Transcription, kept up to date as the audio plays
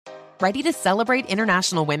Ready to celebrate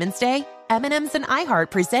International Women's Day? M&M's and iHeart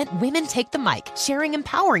present Women Take the Mic, sharing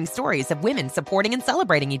empowering stories of women supporting and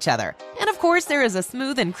celebrating each other. And of course, there is a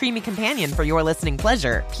smooth and creamy companion for your listening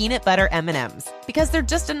pleasure, peanut butter M&M's. Because they're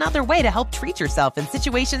just another way to help treat yourself in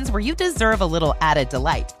situations where you deserve a little added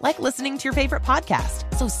delight, like listening to your favorite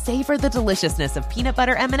podcast. So savor the deliciousness of peanut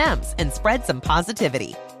butter M&M's and spread some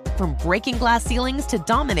positivity. From breaking glass ceilings to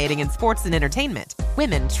dominating in sports and entertainment,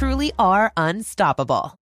 women truly are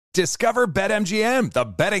unstoppable. Discover BetMGM, the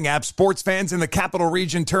betting app sports fans in the capital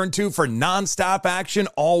region turn to for nonstop action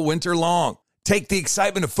all winter long. Take the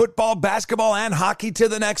excitement of football, basketball, and hockey to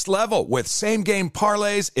the next level with same-game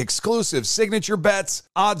parlays, exclusive signature bets,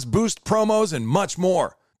 odds boost promos, and much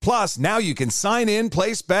more. Plus, now you can sign in,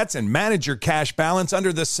 place bets, and manage your cash balance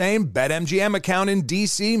under the same BetMGM account in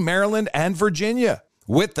D.C., Maryland, and Virginia.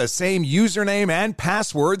 With the same username and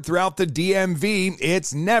password throughout the DMV,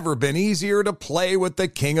 it's never been easier to play with the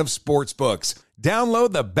king of sportsbooks.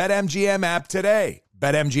 Download the BetMGM app today.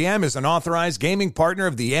 BetMGM is an authorized gaming partner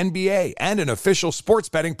of the NBA and an official sports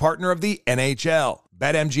betting partner of the NHL.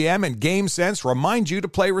 BetMGM and GameSense remind you to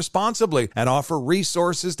play responsibly and offer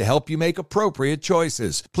resources to help you make appropriate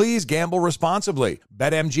choices. Please gamble responsibly.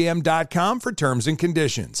 BetMGM.com for terms and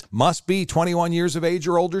conditions. Must be 21 years of age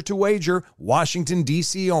or older to wager. Washington,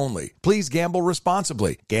 D.C. only. Please gamble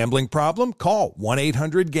responsibly. Gambling problem? Call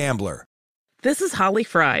 1-800-GAMBLER. This is Holly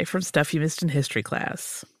Fry from Stuff You Missed in History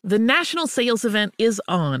class. The national sales event is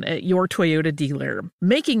on at your Toyota dealer,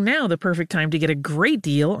 making now the perfect time to get a great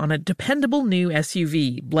deal on a dependable new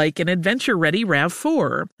SUV, like an adventure-ready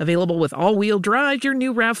RAV4. Available with all-wheel drive, your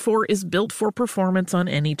new RAV4 is built for performance on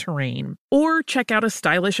any terrain. Or check out a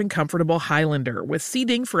stylish and comfortable Highlander with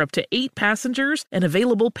seating for up to 8 passengers and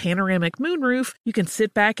available panoramic moonroof. You can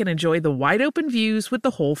sit back and enjoy the wide-open views with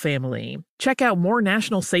the whole family. Check out more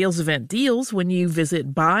national sales event deals when you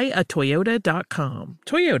visit buyatoyota.com.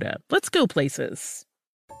 Toyota, let's go places.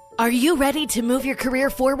 Are you ready to move your career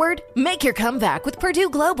forward? Make your comeback with Purdue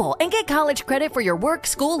Global and get college credit for your work,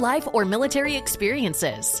 school life, or military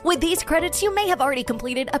experiences. With these credits, you may have already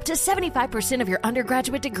completed up to 75% of your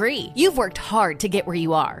undergraduate degree. You've worked hard to get where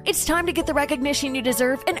you are. It's time to get the recognition you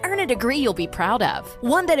deserve and earn a degree you'll be proud of.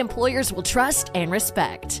 One that employers will trust and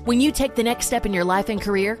respect. When you take the next step in your life and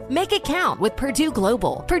career, make it count with Purdue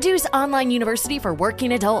Global, Purdue's online university for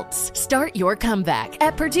working adults. Start your comeback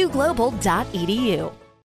at purdueglobal.edu.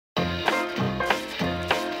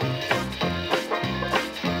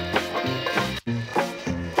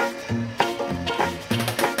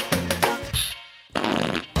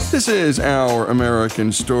 This is Our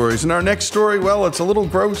American Stories, and our next story, well, it's a little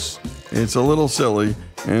gross, it's a little silly,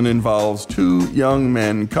 and involves 2 young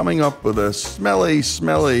men coming up with a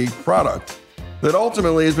smelly product that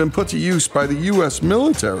ultimately has been put to use by the U.S.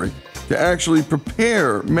 military to actually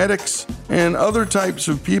prepare medics and other types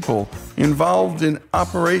of people involved in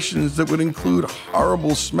operations that would include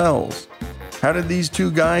horrible smells. How did these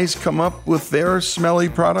 2 guys come up with their smelly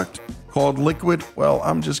product called liquid, well,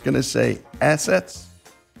 I'm just going to say assets?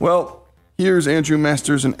 Well, here's Andrew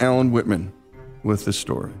Masters and Alan Whitman with the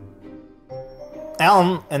story.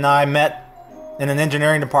 Alan and I met in an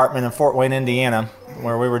engineering department in Fort Wayne, Indiana,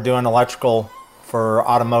 where we were doing electrical for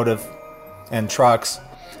automotive and trucks.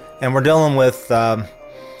 And we're dealing with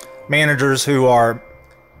managers who are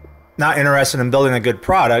not interested in building a good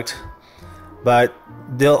product, but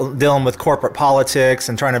dealing with corporate politics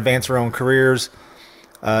and trying to advance their own careers.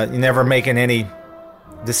 You're never making any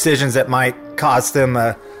decisions that might cost them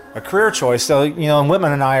a career choice. So, and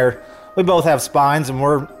Whitman and I we both have spines, and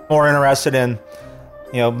we're more interested in,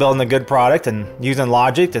 building a good product and using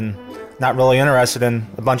logic, and not really interested in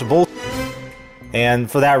a bunch of bull.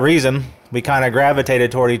 And for that reason, we kind of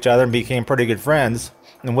gravitated toward each other and became pretty good friends.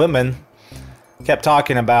 And Whitman kept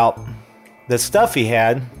talking about the stuff he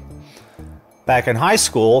had back in high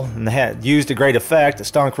school and had used to great effect. It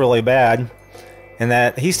stunk really bad, and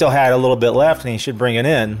that he still had a little bit left and he should bring it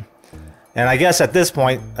in. And I guess at this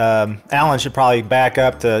point, Alan should probably back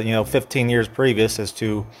up to 15 years previous as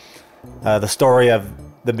to the story of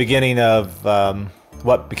the beginning of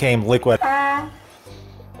what became liquid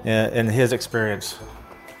in his experience.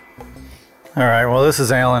 All right. Well, this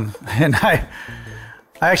is Alan, and I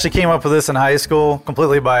actually came up with this in high school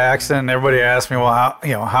completely by accident. Everybody asked me, well,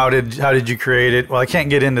 how did you create it? Well, I can't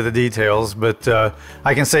get into the details, but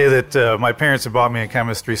I can say that my parents had bought me a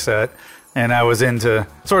chemistry set. And I was into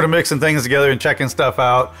sort of mixing things together and checking stuff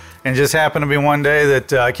out. And it just happened to be one day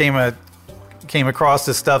that I came across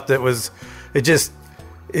this stuff that was, it just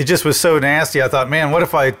was so nasty. I thought, man, what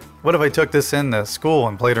if I took this into school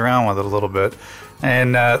and played around with it a little bit?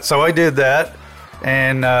 And so I did that,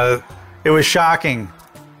 and it was shocking.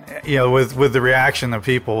 with the reaction of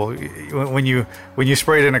people when you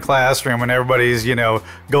spray it in a classroom and everybody's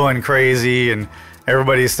going crazy and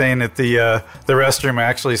everybody's saying that the restroom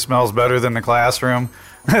actually smells better than the classroom,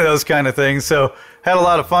 those kind of things. So had a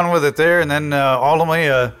lot of fun with it there, and then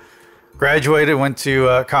ultimately graduated, went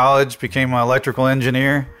to college, became an electrical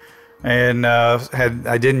engineer, and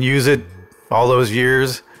I didn't use it all those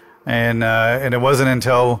years, and it wasn't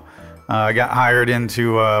until I got hired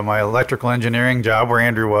into my electrical engineering job where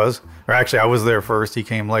Andrew was, or actually I was there first. He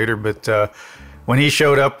came later, but when he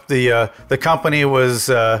showed up, the company was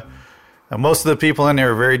most of the people in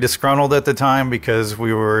there were very disgruntled at the time because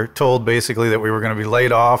we were told basically that we were going to be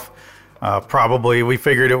laid off. Probably we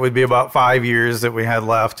figured it would be about 5 years that we had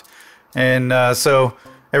left, and so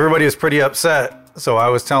everybody was pretty upset. So I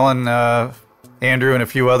was telling Andrew and a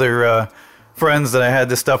few other friends that I had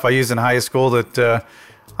this stuff I used in high school, that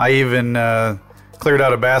I even cleared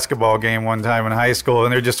out a basketball game one time in high school,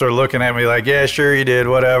 and they're just sort of looking at me like, yeah, sure you did,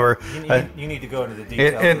 whatever. You need to go into the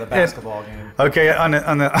details of the basketball game. Okay, on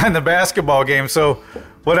the basketball game. So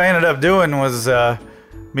what I ended up doing was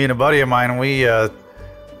me and a buddy of mine,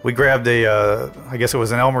 we grabbed I guess it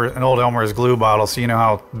was an old Elmer's glue bottle, so you know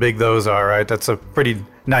how big those are, right? That's a pretty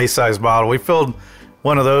nice sized bottle. We filled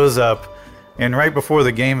one of those up, and right before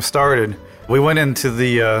the game started, we went into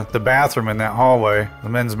the bathroom in that hallway, the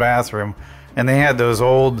men's bathroom, and they had those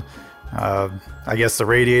old, I guess the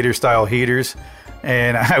radiator style heaters.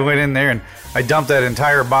 And I went in there and I dumped that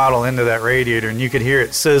entire bottle into that radiator, and you could hear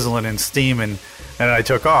it sizzling and steaming. And I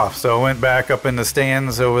took off. So I went back up in the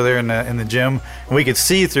stands over there in the gym, and we could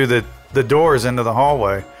see through the doors into the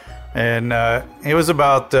hallway. And it was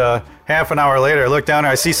about half an hour later. I looked down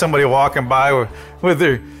and I see somebody walking by with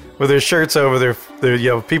their shirts over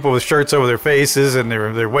their people with shirts over their faces, and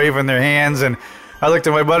they're waving their hands. And I looked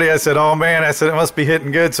at my buddy. I said, "Oh man!" I said, "It must be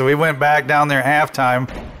hitting good." So we went back down there at halftime,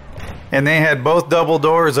 and they had both double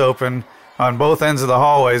doors open on both ends of the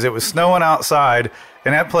hallways. It was snowing outside,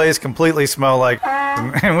 and that place completely smelled like.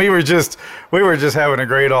 And we were just having a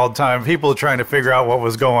great old time. People trying to figure out what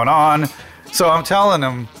was going on. So I'm telling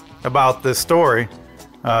them about this story,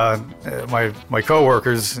 my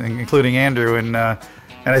coworkers, including Andrew, and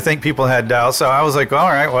I think people had doubts. So I was like, all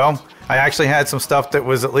right, well, I actually had some stuff that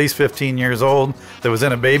was at least 15 years old that was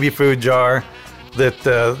in a baby food jar that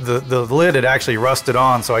the lid had actually rusted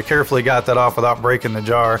on. So I carefully got that off without breaking the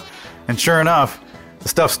jar. And sure enough, the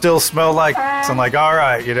stuff still smelled like. So I'm like, all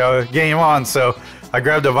right, game on. So I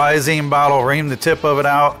grabbed a Visine bottle, reamed the tip of it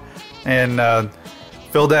out, and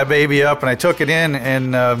filled that baby up. And I took it in,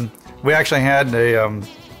 and we actually had a.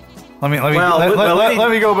 Let me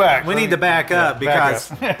go back. We need to back up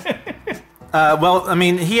because. Well, I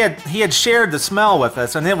mean, he had shared the smell with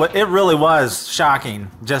us, and it really was shocking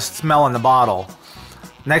just smelling the bottle.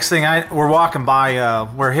 Next thing we're walking by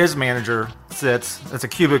where his manager sits. It's a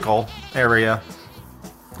cubicle area,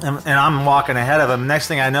 and I'm walking ahead of him. Next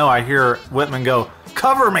thing I know, I hear Whitman go,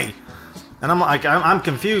 "Cover me!" And I'm like, I'm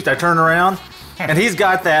confused. I turn around, and he's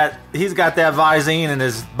got that Visine in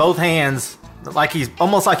his both hands, like he's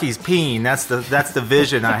almost like he's peeing. That's the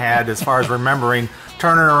vision I had as far as remembering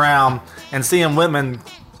turning around and seeing Whitman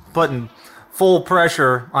putting full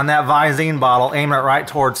pressure on that Visine bottle, aiming it right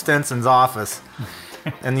towards Stinson's office.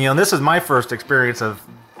 And this is my first experience of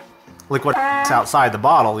liquid outside the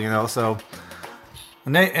bottle. So.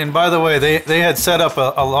 And by the way, they had set up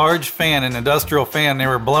a large fan, an industrial fan. They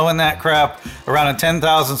were blowing that crap around a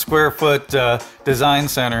 10,000 square foot design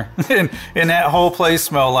center, and that whole place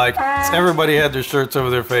smelled like. Everybody had their shirts over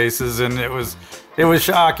their faces, and it was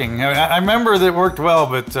shocking. I remember that it worked well,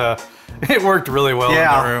 but it worked really well in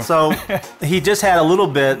the room. So he just had a little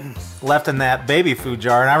bit left in that baby food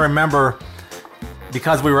jar, and I remember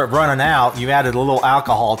because we were running out, you added a little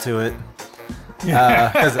alcohol to it.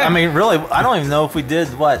 Because I mean, really, I don't even know if we did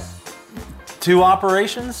 2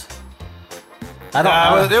 operations. I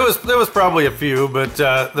don't know. There was probably a few, but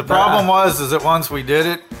the problem was that once we did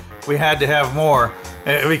it, we had to have more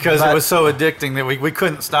because it was so addicting that we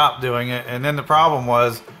couldn't stop doing it. And then the problem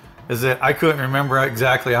is that I couldn't remember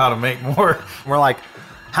exactly how to make more. We're like,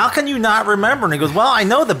 how can you not remember? And he goes, well, I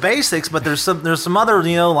know the basics, but there's some other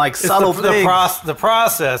subtle things. The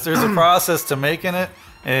process. There's a process to making it.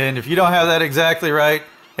 And if you don't have that exactly right,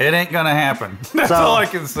 it ain't gonna happen. That's all I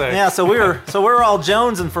can say. Yeah, so we were all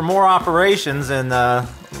jonesing for more operations and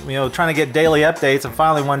trying to get daily updates. And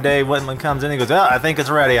finally one day Whitman comes in and he goes, "Oh, I think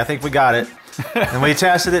it's ready. I think we got it." And we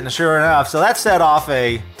tested it, and sure enough, so that set off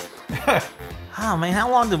a. Oh man,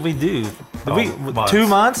 how long did we do? Months. 2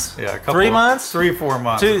 months? Yeah, 3 months? 3-4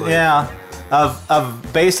 months.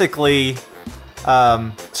 Of basically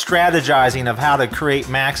strategizing of how to create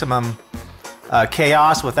maximum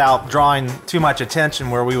chaos without drawing too much attention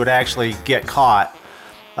where we would actually get caught.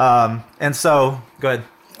 And so, go ahead.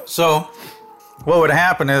 So what would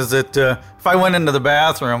happen is that if I went into the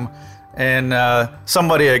bathroom and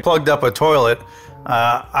somebody had plugged up a toilet,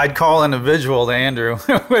 I'd call in a visual to Andrew,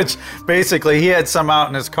 which basically he had some out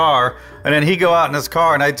in his car, and then he'd go out in his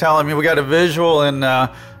car and I'd tell him, we got a visual in,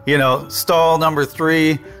 stall number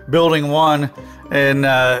 3, building 1, and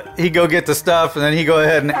he'd go get the stuff, and then he'd go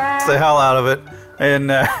ahead and ass the hell out of it.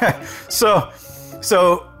 And so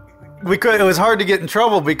it was hard to get in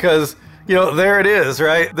trouble because, there it is,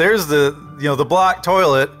 right? There's the block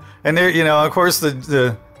toilet, and there, of course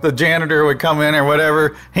the janitor would come in or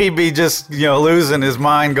whatever. He'd be just, losing his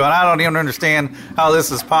mind going, I don't even understand how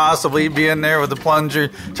this is possible. He'd be in there with the plunger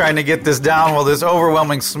trying to get this down while this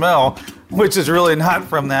overwhelming smell, which is really not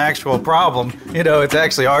from the actual problem. It's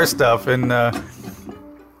actually our stuff. And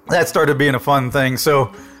that started being a fun thing.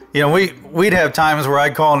 So, we'd have times where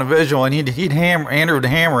I'd call in a visual and Andrew would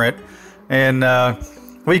hammer it. And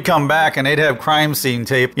we'd come back and they'd have crime scene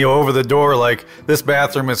tape, over the door like, this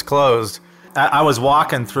bathroom is closed. I was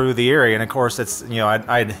walking through the area, and of course, it's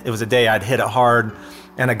it was a day I'd hit it hard,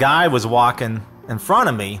 and a guy was walking in front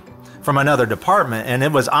of me from another department, and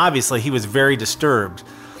it was obviously he was very disturbed.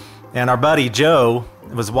 And our buddy Joe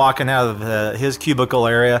was walking out of his cubicle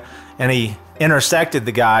area, and he intersected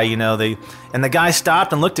the guy. And the guy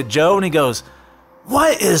stopped and looked at Joe, and he goes,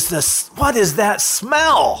 "What is this? What is that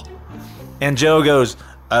smell?" And Joe goes,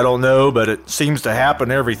 "I don't know, but it seems to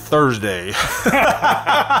happen every Thursday."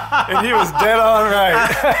 And he was dead on right.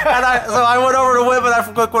 So I went over to Whip, and I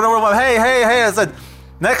went over and went, hey, I said,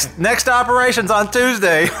 next operation's on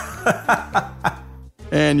Tuesday.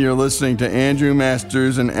 And you're listening to Andrew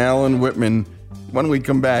Masters and Alan Whitman. When we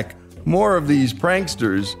come back, more of these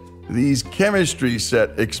pranksters, these chemistry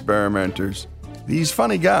set experimenters, these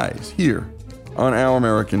funny guys here on Our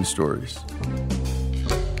American Stories.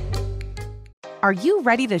 Are you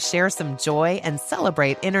ready to share some joy and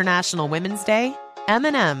celebrate International Women's Day?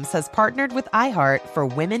 M&M's has partnered with iHeart for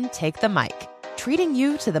Women Take the Mic, treating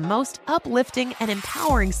you to the most uplifting and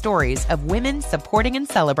empowering stories of women supporting and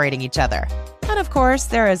celebrating each other. And of course,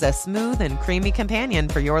 there is a smooth and creamy companion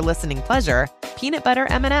for your listening pleasure, peanut butter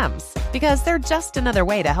M&M's, because they're just another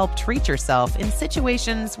way to help treat yourself in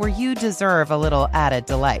situations where you deserve a little added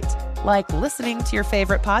delight, like listening to your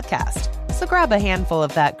favorite podcast. So grab a handful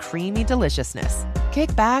of that creamy deliciousness.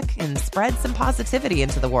 Kick back and spread some positivity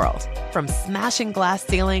into the world. From smashing glass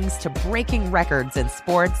ceilings to breaking records in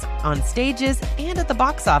sports, on stages, and at the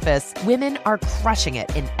box office, women are crushing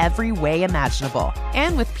it in every way imaginable.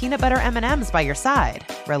 And with peanut butter M&M's by your side,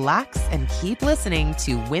 relax and keep listening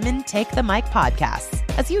to Women Take the Mic podcasts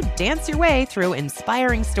as you dance your way through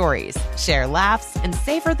inspiring stories, share laughs, and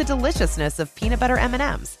savor the deliciousness of peanut butter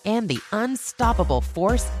M&M's and the unstoppable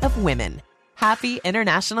force of women. Happy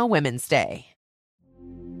International Women's Day.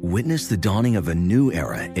 Witness the dawning of a new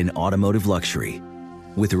era in automotive luxury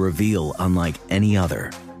with a reveal unlike any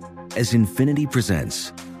other as Infiniti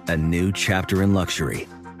presents a new chapter in luxury,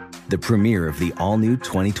 the premiere of the all-new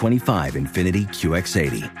 2025 Infiniti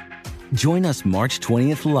QX80. Join us March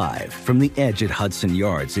 20th live from the Edge at Hudson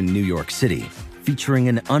Yards in New York City, featuring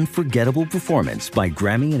an unforgettable performance by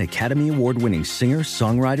Grammy and Academy Award-winning singer,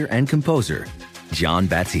 songwriter, and composer, Jon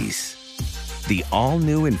Batiste. The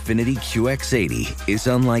all-new Infiniti QX80 is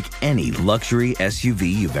unlike any luxury SUV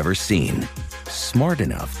you've ever seen. Smart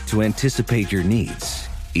enough to anticipate your needs,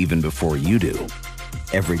 even before you do.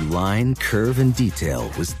 Every line, curve, and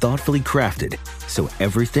detail was thoughtfully crafted, so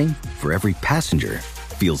everything for every passenger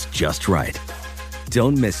feels just right.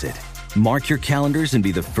 Don't miss it. Mark your calendars and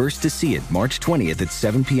be the first to see it March 20th at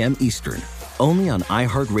 7 p.m. Eastern, only on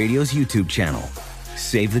iHeartRadio's YouTube channel.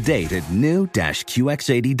 Save the date at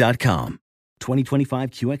new-QX80.com.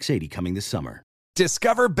 2025 QX80 coming this summer.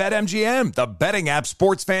 Discover BetMGM, the betting app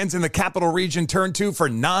sports fans in the capital region turn to for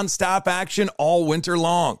nonstop action all winter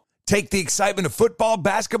long. Take the excitement of football,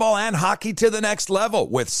 basketball, and hockey to the next level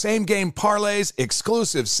with same-game parlays,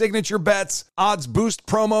 exclusive signature bets, odds boost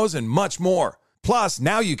promos, and much more. Plus,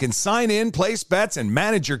 now you can sign in, place bets, and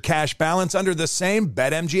manage your cash balance under the same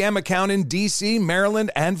BetMGM account in D.C.,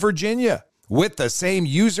 Maryland, and Virginia. With the same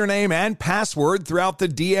username and password throughout the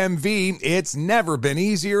DMV, it's never been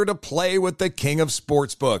easier to play with the king of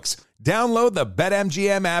sportsbooks. Download the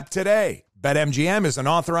BetMGM app today. BetMGM is an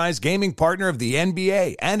authorized gaming partner of the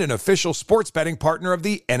NBA and an official sports betting partner of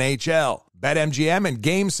the NHL. BetMGM and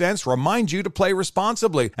GameSense remind you to play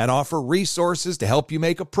responsibly and offer resources to help you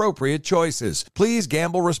make appropriate choices. Please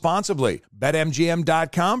gamble responsibly.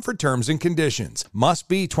 BetMGM.com for terms and conditions. Must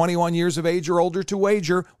be 21 years of age or older to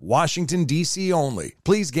wager. Washington, D.C. only.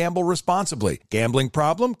 Please gamble responsibly. Gambling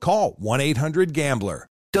problem? Call 1-800-GAMBLER.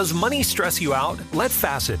 Does money stress you out? Let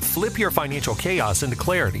Facet flip your financial chaos into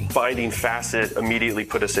clarity. Finding Facet immediately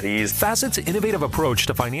put us at ease. Facet's innovative approach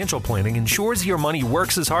to financial planning ensures your money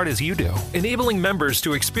works as hard as you do, enabling members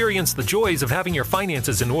to experience the joys of having your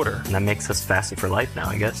finances in order. And that makes us Facet for life now,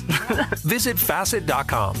 I guess. Visit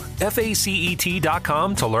Facet.com,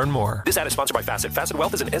 Facet.com to learn more. This ad is sponsored by Facet. Facet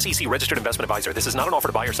Wealth is an SEC registered investment advisor. This is not an offer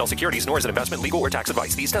to buy or sell securities, nor is it investment, legal, or tax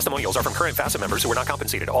advice. These testimonials are from current Facet members who are not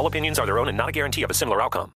compensated. All opinions are their own and not a guarantee of a similar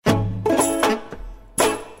outcome.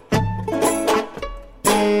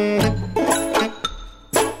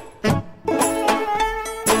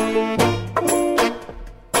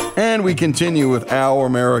 And we continue with Our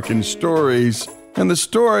American Stories and the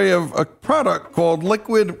story of a product called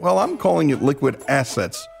Liquid, well, I'm calling it Liquid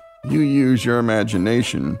Assets. You use your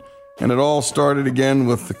imagination. And it all started again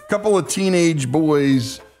with a couple of teenage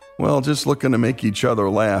boys, well, just looking to make each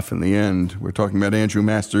other laugh in the end. We're talking about Andrew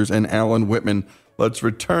Masters and Alan Whitman. Let's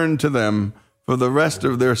return to them for the rest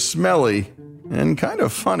of their smelly and kind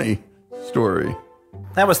of funny story.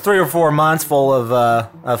 That was 3 or 4 months full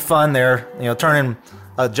of fun there, turning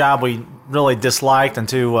a job we really disliked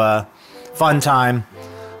into fun time.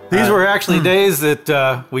 These were actually days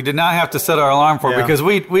that we did not have to set our alarm for because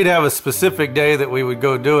we'd have a specific day that we would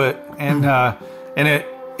go do it,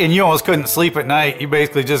 and you almost couldn't sleep at night. You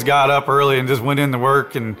basically just got up early and just went into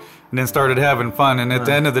work and then started having fun. And at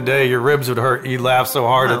the end of the day, your ribs would hurt. You'd laugh so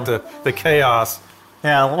hard at the chaos.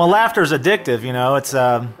 Yeah, well, laughter's addictive, It's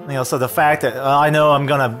so the fact that I know I'm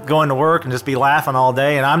gonna go into work and just be laughing all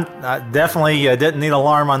day, and I definitely didn't need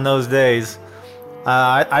alarm on those days.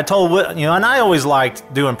 I told and I always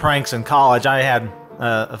liked doing pranks in college. I had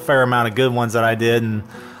a fair amount of good ones that I did, and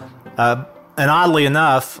oddly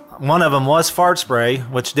enough, one of them was fart spray,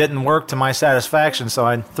 which didn't work to my satisfaction, so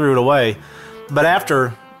I threw it away. But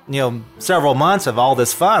after several months of all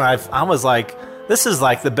this fun, I was like, this is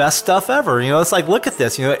like the best stuff ever. It's like, look at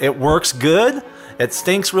this. It works good. It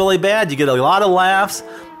stinks really bad. You get a lot of laughs,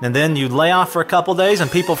 and then you lay off for a couple days,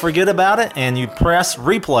 and people forget about it, and you press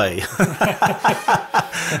replay.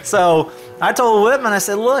 So I told Whitman, I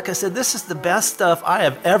said, look, this is the best stuff I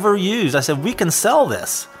have ever used. I said, we can sell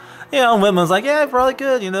this. And Whitman was like, yeah, probably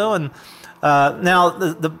good, And now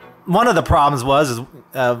the one of the problems was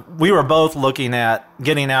we were both looking at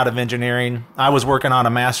getting out of engineering. I was working on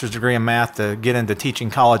a master's degree in math to get into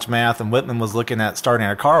teaching college math, and Whitman was looking at starting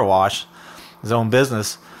a car wash, his own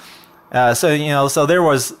business. So there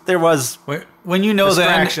was when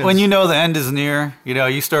the end is near,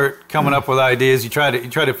 you start coming up with ideas. You try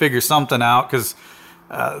to figure something out because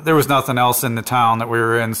there was nothing else in the town that we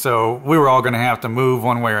were in, so we were all going to have to move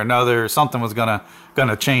one way or another. Something was gonna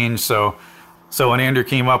change. So when Andrew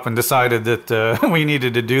came up and decided that we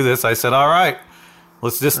needed to do this, I said, all right,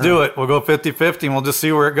 let's just do it. We'll go 50-50 and we'll just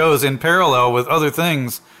see where it goes. In parallel with other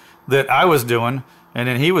things that I was doing and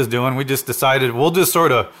then he was doing, we just decided we'll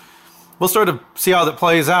sort of see how that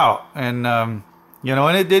plays out. And, and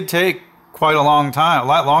it did take quite a long time, a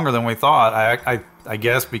lot longer than we thought, I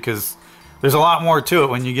guess, because there's a lot more to it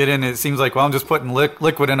when you get in. It seems like, well, I'm just putting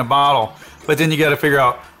liquid in a bottle. But then you got to figure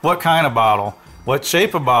out what kind of bottle, what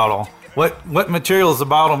shape of bottle, what material is the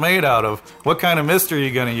bottle made out of? What kind of mist are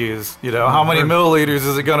you going to use? How many milliliters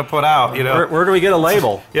is it going to put out? Where do we get a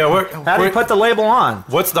label? Yeah, how do you put the label on?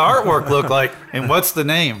 What's the artwork look like, and what's the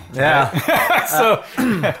name? Yeah.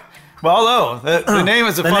 The name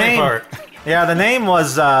is the funny part. Yeah, the name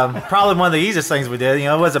was probably one of the easiest things we did.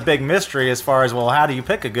 It was a big mystery as far as, well, how do you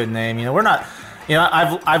pick a good name? We're not.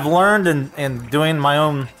 I've learned in doing my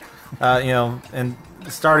own, and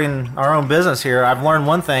starting our own business here, I've learned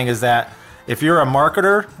one thing is that if you're a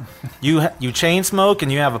marketer, you chain smoke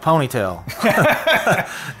and you have a ponytail.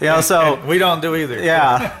 So we don't do either.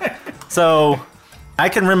 Yeah. So I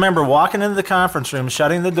can remember walking into the conference room,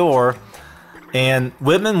 shutting the door, and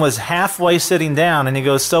Whitman was halfway sitting down, and he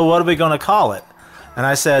goes, so what are we going to call it? And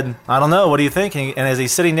I said, I don't know. What are you thinking? And as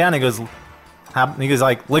he's sitting down, he goes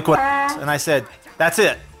like, Liquid. And I said, that's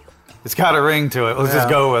it. It's got a ring to it. Let's just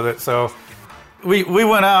go with it. So we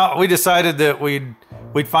went out. We decided that we'd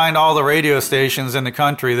find all the radio stations in the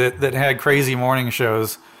country that had crazy morning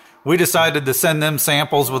shows. We decided to send them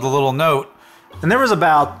samples with a little note. And there was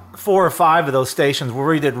about 4 or 5 of those stations where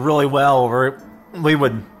we did really well, where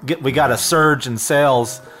we got a surge in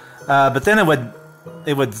sales, but then it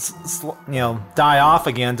would die off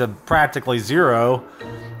again to practically zero.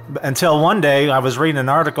 until one day I was reading an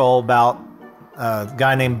article about a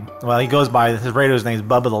guy named, well, he goes by, his radio's name is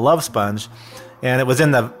Bubba the Love Sponge, and it was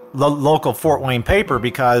in the local Fort Wayne paper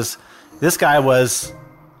because this guy was,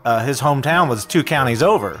 his hometown was 2 counties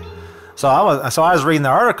over. So I was reading the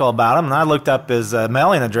article about him, and I looked up his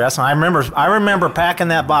mailing address, and I remember packing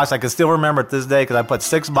that box. I can still remember it this day because I put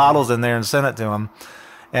 6 bottles in there and sent it to him,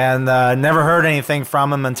 and never heard anything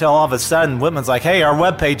from him until all of a sudden Whitman's like, "Hey, our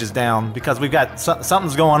webpage is down because we've got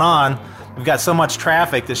something's going on. We've got so much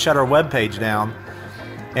traffic to shut our webpage down."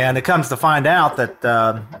 And it comes to find out that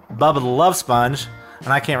Bubba the Love Sponge,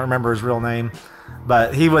 and I can't remember his real name,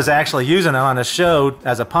 but he was actually using it on a show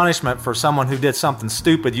as a punishment for someone who did something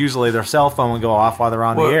stupid. Usually their cell phone would go off while they're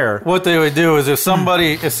on the air. What they would do is if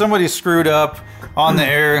somebody screwed up on the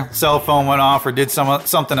air, cell phone went off, or did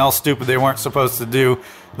something else stupid they weren't supposed to do,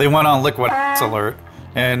 they went on liquid alert.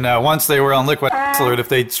 And once they were on liquid alert, if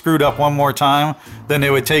they screwed up one more time, then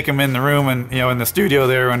they would take them in the room and in the studio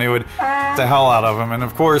there, and they would the hell out of them. And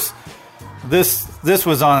of course, this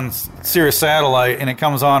was on Sirius Satellite, and it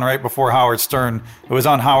comes on right before Howard Stern. It was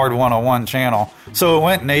on Howard 101 channel, so it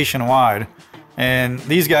went nationwide. And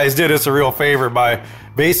these guys did us a real favor by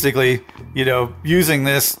basically, using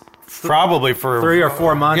this probably for 3 or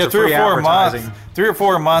 4 months. Yeah, 3 or 4 months. 3 or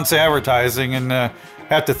 4 months advertising, and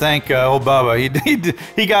have to thank old Bubba.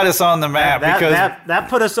 He got us on the map because that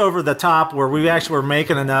put us over the top where we actually were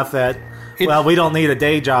making enough that we don't need a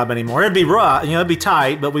day job anymore. It'd be rough, it'd be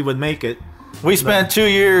tight, but we would make it. We spent 2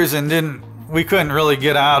 years and we couldn't really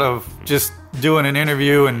get out of just doing an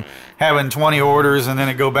interview and having 20 orders and then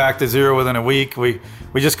it go back to 0 within a week. We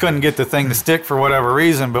just couldn't get the thing to stick for whatever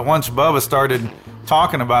reason. But once Bubba started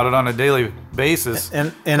talking about it on a daily basis,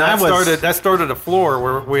 and that started a floor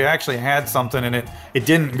where we actually had something, and it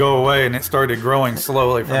didn't go away, and it started growing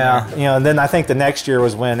slowly from there. And then I think the next year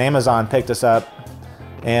was when Amazon picked us up.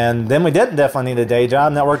 And then we didn't definitely need a day job,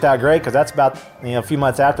 and that worked out great because that's about a few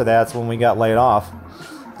months after that's when we got laid off.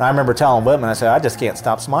 And I remember telling Whitman, I said, I just can't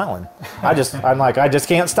stop smiling. I just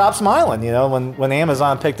can't stop smiling. When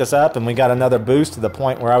Amazon picked us up and we got another boost to the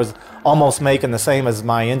point where I was almost making the same as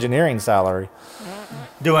my engineering salary.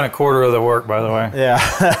 Doing a quarter of the work, by the way.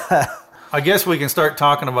 Yeah. I guess we can start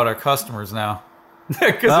talking about our customers now.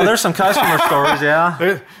 Well, there's some customer stories,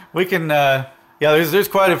 yeah. We can. There's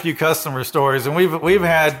quite a few customer stories, and we've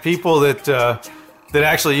had people that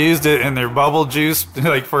actually used it in their bubble juice,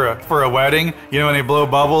 like for a wedding. When they blow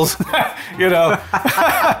bubbles, they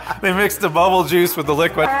mix the bubble juice with the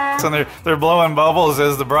liquid, and they're blowing bubbles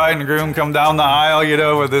as the bride and groom come down the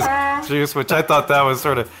aisle, with this juice, which I thought that was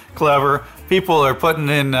sort of clever. People are putting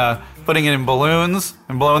it in balloons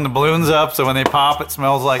and blowing the balloons up, so when they pop, it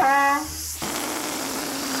smells like.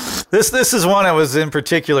 This is one that was in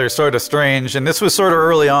particular sort of strange, and this was sort of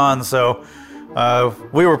early on, so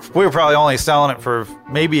we were probably only selling it for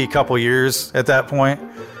maybe a couple years at that point.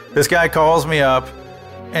 This guy calls me up,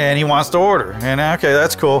 and he wants to order, and okay,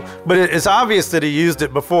 that's cool. But it's obvious that he used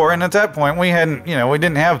it before, and at that point we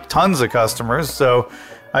didn't have tons of customers, so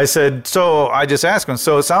I said, so I just asked him,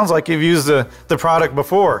 so it sounds like you've used the product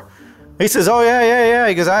before. He says, oh, yeah.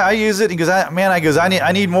 He goes, I use it. He goes,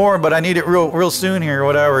 I need more, but I need it real soon here or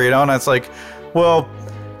whatever, And it's like, well,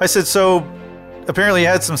 I said, so apparently you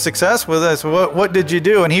had some success with this. What did you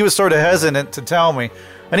do? And he was sort of hesitant to tell me.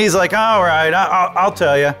 And he's like, all right, I'll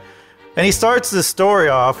tell you. And he starts this story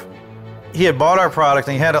off. He had bought our product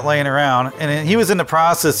and he had it laying around. And he was in the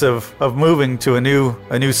process of moving to a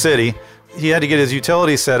new city. He had to get his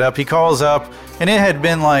utilities set up. He calls up, and it had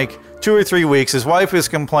been like 2 or 3 weeks. His wife is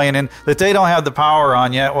complaining that they don't have the power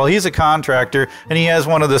on yet. Well, he's a contractor, and he has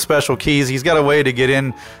one of the special keys. He's got a way to get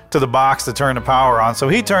in to the box to turn the power on. So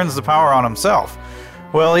he turns the power on himself.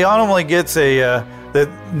 Well, he ultimately gets the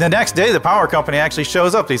next day, the power company actually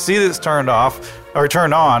shows up. They see that it's turned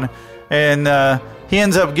on, and he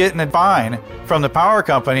ends up getting a fine from the power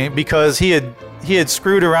company because he had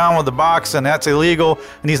screwed around with the box, and that's illegal,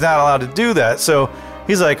 and he's not allowed to do that. So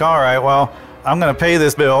he's like, all right, well, I'm going to pay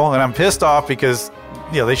this bill, and I'm pissed off because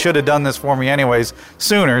they should have done this for me anyways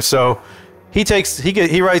sooner. So he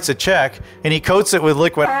writes a check, and he coats it with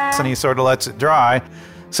liquid, and he sort of lets it dry.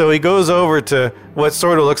 So he goes over to what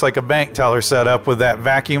sort of looks like a bank teller setup with that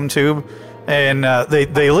vacuum tube, and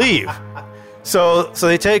they leave. So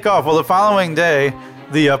they take off. Well, the following day,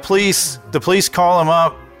 the police call him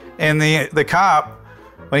up, and the cop,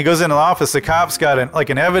 when he goes into the office, the cop's got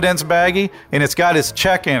an evidence baggie, and it's got his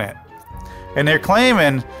check in it. And they're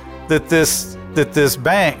claiming that this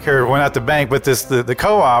bank, or well, not the bank, but the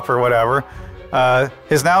co-op or whatever,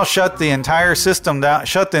 has now shut the entire system down,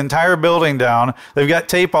 shut the entire building down. They've got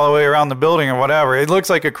tape all the way around the building or whatever. It looks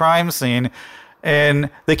like a crime scene. and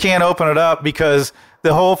they can't open it up because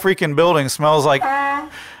the whole freaking building smells like.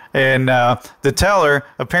 And the teller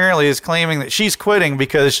apparently is claiming that she's quitting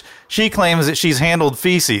because she claims that she's handled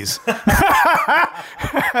feces.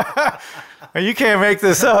 You can't make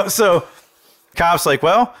this up. So cop's like,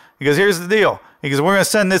 well, he goes, here's the deal. He goes, we're going to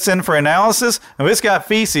send this in for analysis. If it's got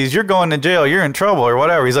feces, you're going to jail. You're in trouble or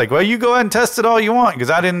whatever. He's like, well, you go ahead and test it all you want because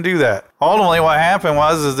I didn't do that. Ultimately, what happened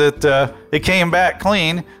was that it came back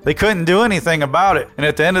clean. They couldn't do anything about it. And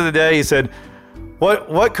at the end of the day, he said,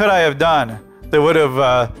 what could I have done that would have,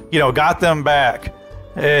 got them back?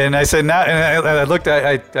 And I said, now, and I looked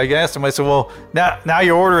at, I asked him, I said, well, now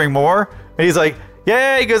you're ordering more? And he's like,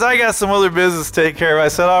 yeah, he goes, I got some other business to take care of. I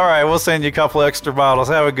said, all right, we'll send you a couple extra bottles.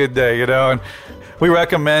 Have a good day, And we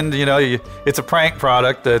recommend, it's a prank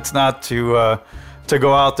product. It's not to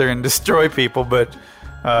go out there and destroy people, but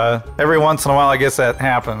every once in a while, I guess that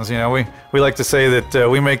happens. We like to say that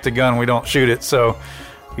we make the gun, we don't shoot it. So,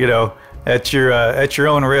 at your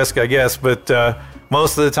own risk, I guess. But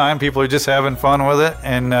most of the time, people are just having fun with it.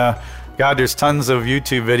 And God, there's tons of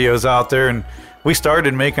YouTube videos out there, and we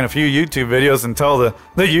started making a few YouTube videos until the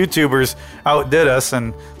YouTubers outdid us,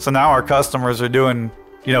 and so now our customers are doing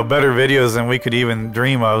better videos than we could even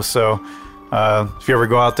dream of. So if you ever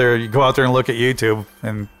go out there and look at YouTube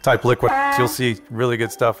and type Liquid, you'll see really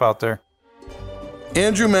good stuff out there.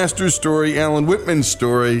 Andrew Masters' story, Alan Whitman's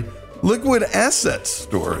story, Liquid Assets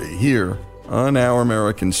story here on Our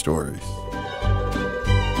American Stories.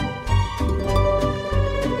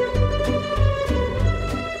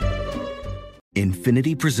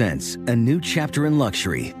 Infiniti presents a new chapter in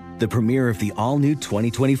luxury, the premiere of the all-new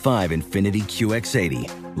 2025 Infiniti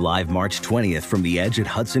QX80, live March 20th from the Edge at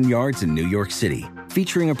Hudson Yards in New York City,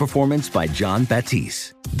 featuring a performance by John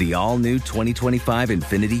Batiste. The all-new 2025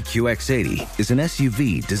 Infiniti QX80 is an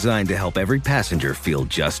SUV designed to help every passenger feel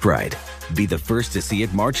just right. Be the first to see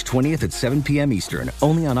it March 20th at 7 p.m. Eastern,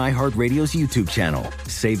 only on iHeartRadio's YouTube channel.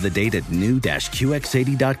 Save the date at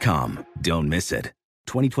new-QX80.com. Don't miss it.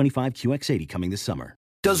 2025 QX80 coming this summer.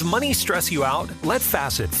 Does money stress you out? Let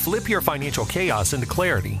Facet flip your financial chaos into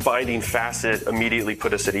clarity. Finding Facet immediately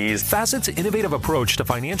put us at ease. Facet's innovative approach to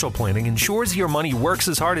financial planning ensures your money works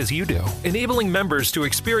as hard as you do, enabling members to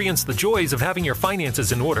experience the joys of having your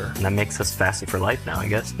finances in order. And that makes us Facet for life now, I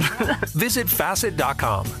guess. Visit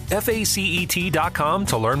Facet.com, FACET.com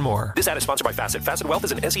to learn more. This ad is sponsored by Facet. Facet Wealth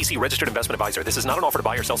is an SEC registered investment advisor. This is not an offer to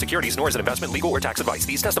buy or sell securities, nor is it investment, legal, or tax advice.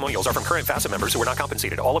 These testimonials are from current Facet members who are not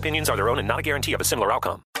compensated. All opinions are their own and not a guarantee of a similar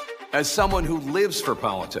outcome. As someone who lives for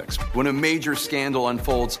politics, when a major scandal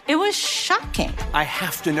unfolds, it was shocking. I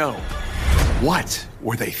have to know, what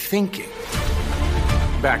were they thinking?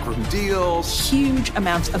 Backroom deals, huge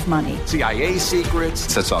amounts of money, CIA secrets,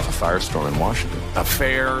 sets off a firestorm in Washington,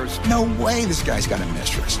 affairs. No way this guy's got a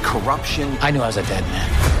mistress. Corruption. I knew I was a dead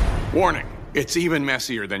man. Warning, it's even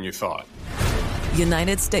messier than you thought.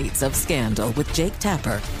 United States of Scandal with Jake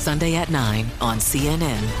Tapper, Sunday at 9 on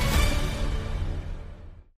CNN.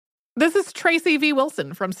 This is Tracy V.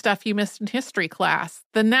 Wilson from Stuff You Missed in History class.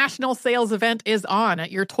 The national sales event is on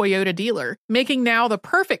at your Toyota dealer, making now the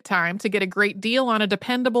perfect time to get a great deal on a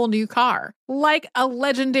dependable new car. Like a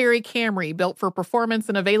legendary Camry built for performance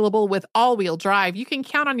and available with all-wheel drive, you can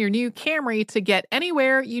count on your new Camry to get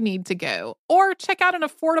anywhere you need to go. Or check out an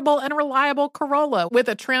affordable and reliable Corolla with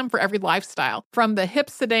a trim for every lifestyle. From the hip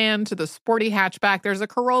sedan to the sporty hatchback, there's a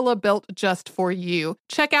Corolla built just for you.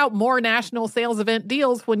 Check out more national sales event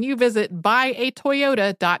deals when you visit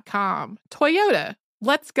buyatoyota.com. Toyota,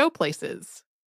 let's go places.